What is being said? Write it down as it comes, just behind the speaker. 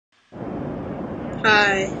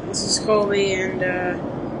Hi, this is Colby, and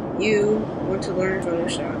you want to learn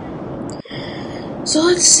Photoshop. So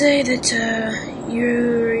let's say that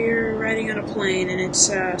you're riding on a plane and it's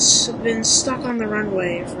been stuck on the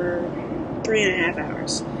runway for 3.5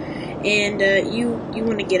 hours, and you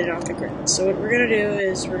want to get it off the ground. So what we're gonna do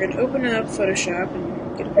is we're gonna open up Photoshop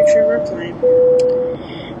and get a picture of our plane.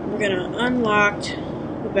 We're gonna unlock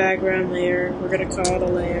the background layer. We're gonna call the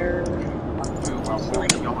layer plane.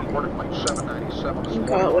 You can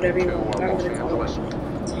call it whatever you want, but I'm going to call it.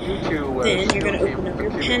 Then you're going to open up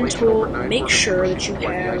your pen tool, make sure that you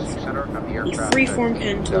have the freeform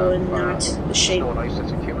pen tool and not the shape pen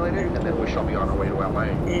tool.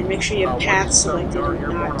 And make sure you have path selected and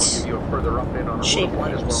not shape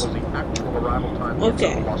layers.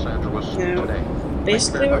 Okay, now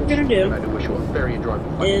basically what we're going to do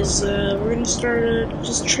is we're going to start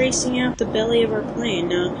just tracing out the belly of our plane.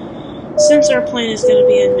 Now, since our plane is going to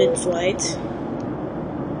be in mid-flight,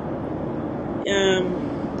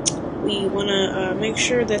 we want to make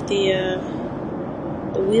sure that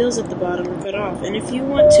the wheels at the bottom are cut off. And if you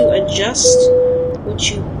want to adjust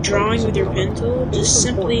what you're drawing with your pen tool, just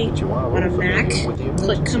simply on a Mac,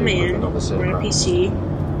 click Command, or on a PC,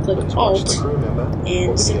 click Alt,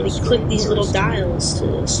 and simply click these little dials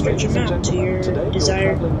to stretch them out to your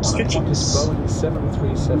desired stretchiness.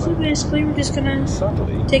 So basically, we're just gonna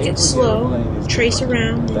take it slow, trace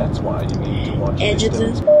around the edge of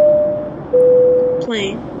the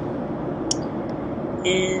plane,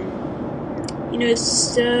 and you know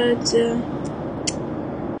it's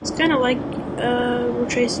kind of like we're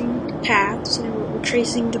tracing paths, and we're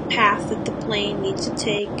tracing the path that the plane needs to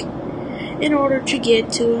take in order to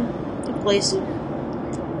get to a place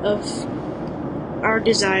of our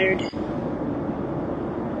desired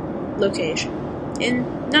location, and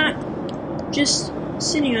not just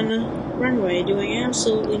sitting on the runway doing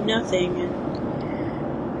absolutely nothing, and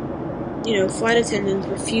you know, flight attendants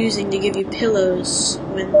refusing to give you pillows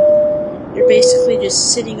when you're basically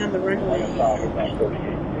just sitting on the runway.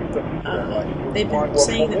 They've been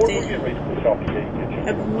saying that they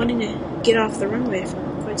have been wanting to get off the runway for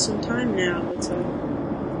quite some time now, but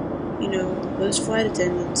you know, those flight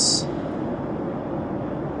attendants,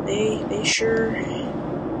 they sure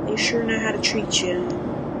know how to treat you.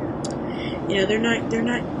 You know, they're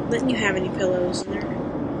not letting you have any pillows, and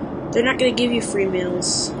they're not going to give you free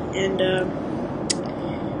meals, and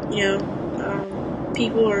you know,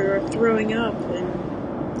 people are throwing up,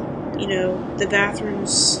 and you know, the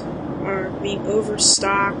bathrooms are being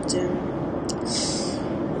overstocked, and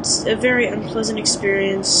it's a very unpleasant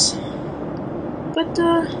experience. But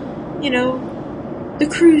you know, the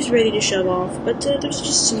crew's ready to shove off, but there's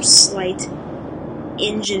just some slight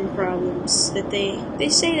engine problems that they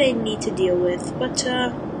say they need to deal with, but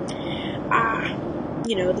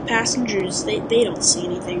you know, the passengers, they don't see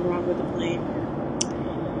anything wrong with the plane.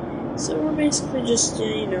 So we're basically just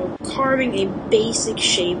you know, carving a basic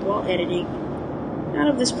shape while editing out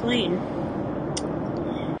of this plane,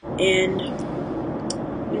 and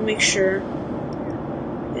we make sure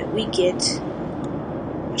that we get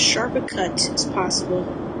as sharp a cut as possible,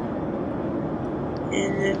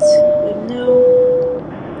 and that with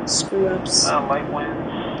no screw-ups.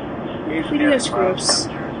 If we do have screw-ups,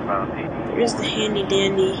 there is the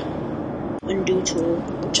handy-dandy undo tool,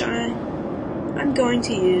 which I'm going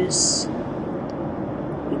to use.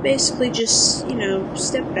 We basically just, you know,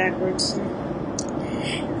 step backwards, and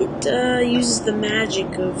it uses the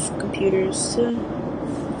magic of computers to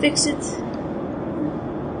fix it.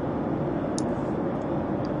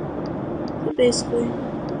 So basically,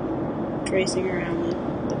 tracing around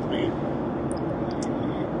the plane.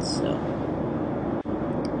 So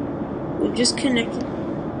we've just connected.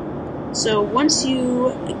 So once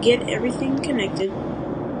you get everything connected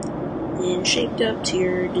and shaped up to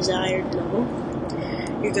your desired level,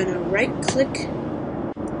 you're gonna right click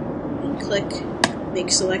and click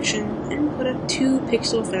make selection and put a 2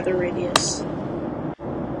 pixel feather radius.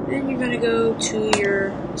 Then you're gonna go to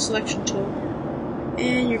your selection tool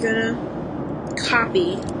and you're gonna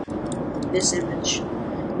copy this image.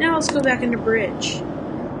 Now let's go back into Bridge.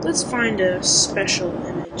 Let's find a special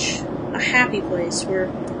image, a happy place where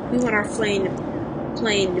we want our plane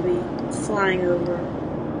to be flying over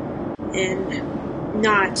and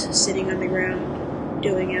not sitting on the ground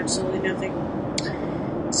doing absolutely nothing.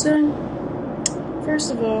 So,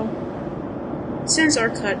 first of all, since our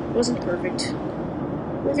cut wasn't perfect,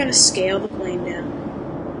 we're going to scale the plane down,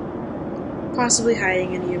 possibly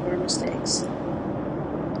hiding any of our mistakes.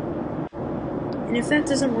 And if that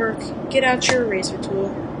doesn't work, get out your eraser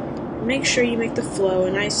tool. Make sure you make the flow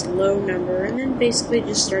a nice low number, and then basically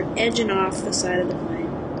just start edging off the side of the plane.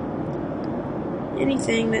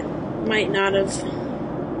 anything that might not have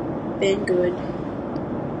been good.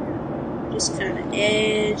 Just kind of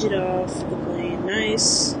edge it off the plane.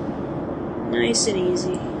 Nice and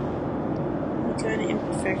easy. Any kind of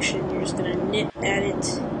imperfection, you're just gonna nip at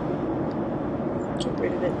it. Get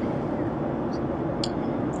rid of it.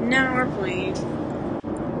 Now our plane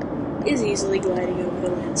is easily gliding over the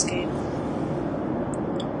landscape.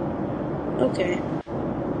 Okay,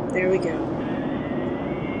 there we go.